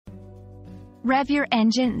Rev your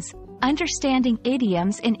engines, understanding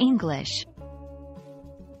idioms in English.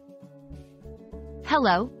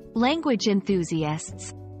 Hello, language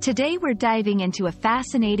enthusiasts. Today we're diving into a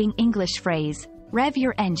fascinating English phrase, rev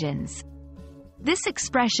your engines. This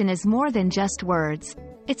expression is more than just words,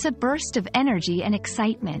 it's a burst of energy and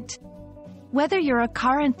excitement. Whether you're a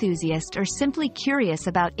car enthusiast or simply curious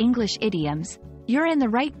about English idioms, you're in the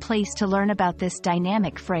right place to learn about this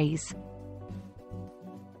dynamic phrase.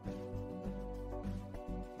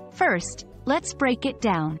 First, let's break it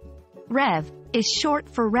down. Rev is short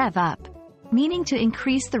for rev up, meaning to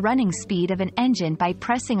increase the running speed of an engine by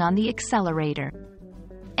pressing on the accelerator.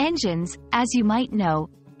 Engines, as you might know,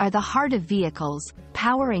 are the heart of vehicles,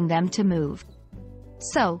 powering them to move.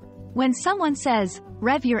 So, when someone says,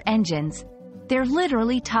 rev your engines, they're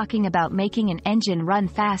literally talking about making an engine run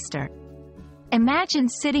faster. Imagine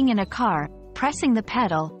sitting in a car, pressing the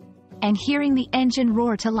pedal, and hearing the engine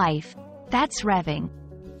roar to life. That's revving.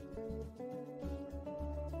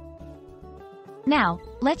 Now,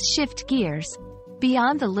 let's shift gears.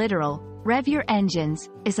 Beyond the literal, rev your engines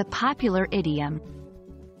is a popular idiom.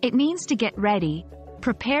 It means to get ready,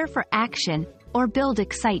 prepare for action, or build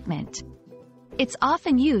excitement. It's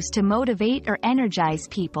often used to motivate or energize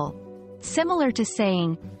people, similar to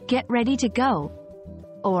saying, get ready to go,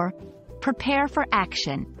 or prepare for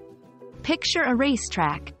action. Picture a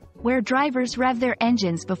racetrack, where drivers rev their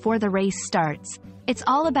engines before the race starts. It's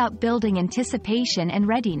all about building anticipation and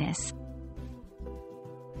readiness.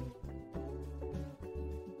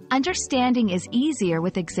 Understanding is easier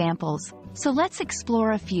with examples, so let's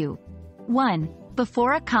explore a few. 1.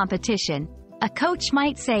 Before a competition, a coach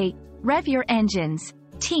might say, rev your engines,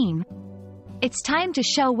 team. It's time to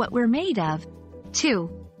show what we're made of.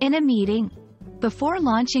 2. In a meeting, before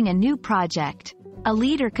launching a new project, a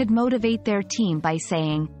leader could motivate their team by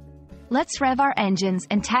saying, let's rev our engines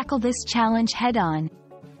and tackle this challenge head-on.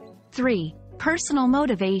 3. Personal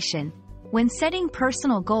motivation. When setting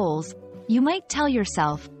personal goals, you might tell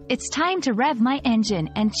yourself, it's time to rev my engine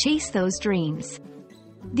and chase those dreams.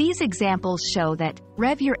 These examples show that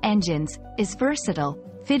rev your engines is versatile,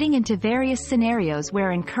 fitting into various scenarios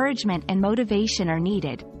where encouragement and motivation are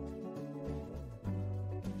needed.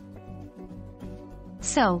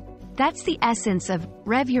 So, that's the essence of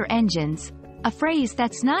rev your engines, a phrase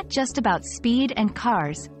that's not just about speed and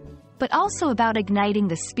cars, but also about igniting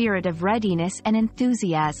the spirit of readiness and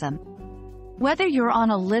enthusiasm. Whether you're on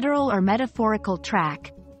a literal or metaphorical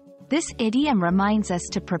track, this idiom reminds us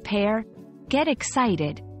to prepare, get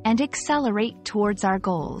excited, and accelerate towards our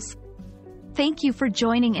goals. Thank you for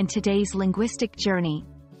joining in today's linguistic journey,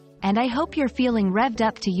 and I hope you're feeling revved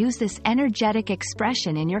up to use this energetic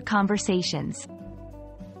expression in your conversations.